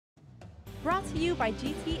Brought to you by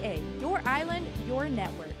GTA, your island, your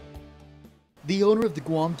network. The owner of the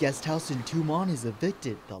Guam guest house in Tumon is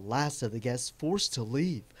evicted, the last of the guests forced to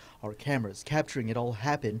leave. Our cameras capturing it all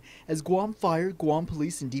happen as Guam Fire, Guam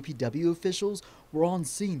Police, and DPW officials were on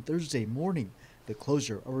scene Thursday morning. The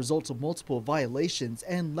closure a result of multiple violations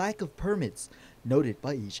and lack of permits noted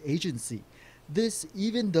by each agency. This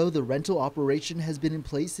even though the rental operation has been in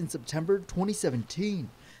place since September 2017.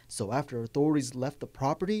 So after authorities left the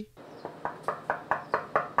property,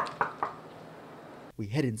 we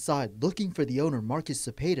head inside looking for the owner, Marcus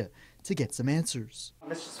Cepeda, to get some answers.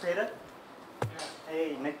 Mr. Cepeda?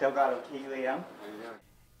 Hey, Nick Delgado, KUAM.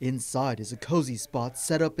 Inside is a cozy spot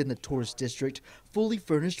set up in the tourist district, fully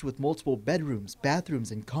furnished with multiple bedrooms,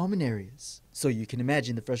 bathrooms, and common areas. So you can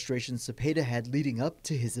imagine the frustration Cepeda had leading up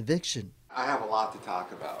to his eviction. I have a lot to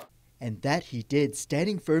talk about. And that he did,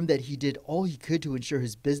 standing firm that he did all he could to ensure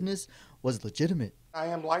his business was legitimate. I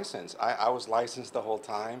am licensed. I was licensed the whole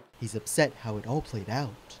time. He's upset how it all played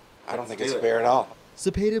out. I don't think it's fair at all.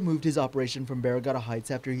 Cepeda moved his operation from Barragata Heights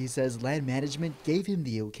after he says land management gave him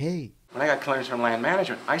the okay. When I got clearance from land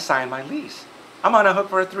management, I signed my lease. I'm on a hook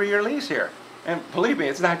for a 3-year lease here. And believe me,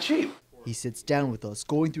 it's not cheap. He sits down with us,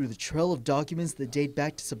 going through the trail of documents that date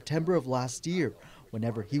back to September of last year,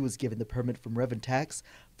 whenever he was given the permit from Rev and Tax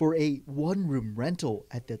for a one-room rental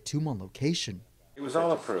at the Tumon location. It was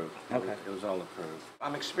all approved. Okay. It was all approved.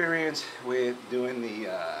 I'm experienced with doing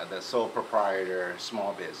the sole proprietor,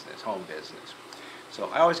 small business, home business. So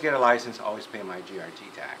I always get a license, always pay my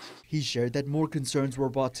GRT taxes. He shared that more concerns were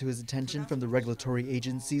brought to his attention from the regulatory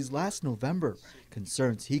agencies last November.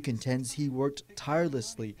 Concerns he contends he worked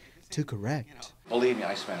tirelessly to correct. Believe me,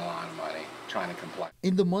 I spent a lot of money trying to comply.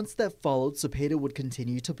 In the months that followed, Cepeda would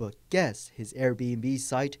continue to book guests. His Airbnb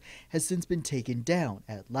site has since been taken down.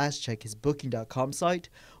 At last check, his Booking.com site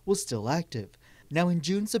was still active. Now in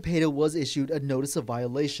June, Cepeda was issued a notice of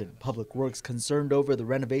violation. Public Works concerned over the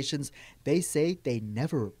renovations they say they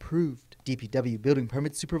never approved. DPW Building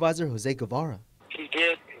Permit Supervisor Jose Guevara. He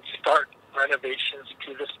did start renovations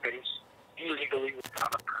to the space illegally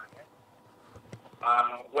without a permit.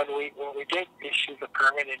 When we did issue the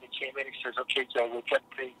permit and he came in, he says, "Okay, Joe, we'll get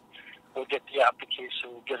the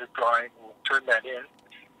application, we'll get a drawing, we'll turn that in."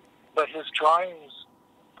 But his drawings,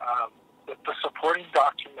 the supporting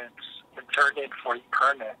documents, been turned in for a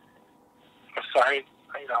permit, aside,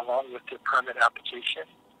 along with the permit application.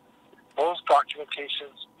 Those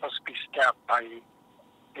documentations must be stamped by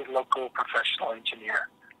a local professional engineer.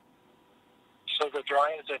 So the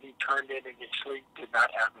drawings that he turned in initially did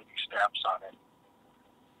not have any stamps on it.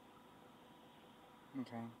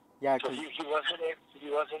 Okay. Yeah, so he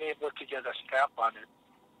wasn't able to get a stamp on it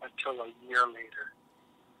until a year later,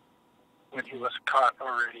 when he was caught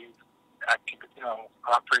already acting,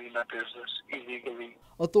 operating a business illegally.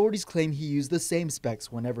 Authorities claim he used the same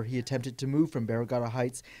specs whenever he attempted to move from Barragata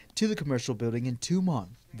Heights to the commercial building in Tumon.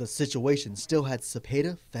 The situation still had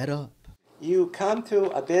Cepeda fed up. You come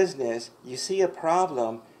to a business, you see a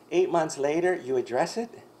problem, 8 months later you address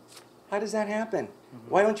it? How does that happen?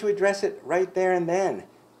 Why don't you address it right there and then?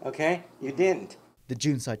 Okay? You didn't. The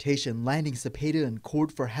June citation landing Cepeda in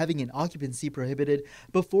court for having an occupancy prohibited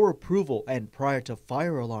before approval and prior to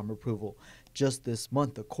fire alarm approval. Just this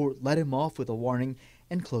month, the court let him off with a warning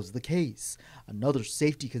and closed the case. Another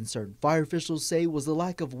safety concern fire officials say was the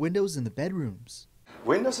lack of windows in the bedrooms.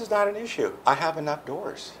 Windows is not an issue. I have enough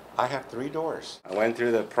doors. I have 3 doors. I went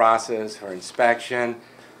through the process for inspection.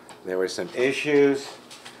 There were some issues.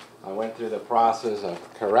 I went through the process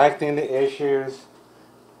of correcting the issues.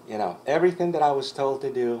 Everything that I was told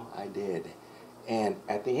to do, I did. And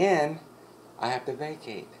at the end, I have to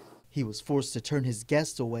vacate. He was forced to turn his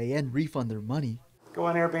guests away and refund their money. Go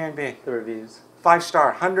on Airbnb. The reviews.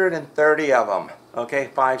 5-star, 130 of them. Okay,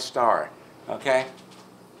 5-star. Okay?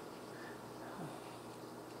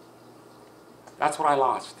 That's what I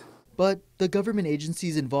lost. But the government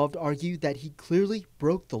agencies involved argue that he clearly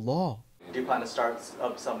broke the law. Do you plan to start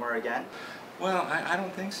up somewhere again? Well, I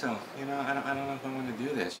don't think so. I don't know if I want to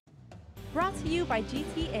do this. Brought to you by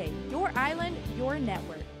GTA, your island, your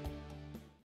network.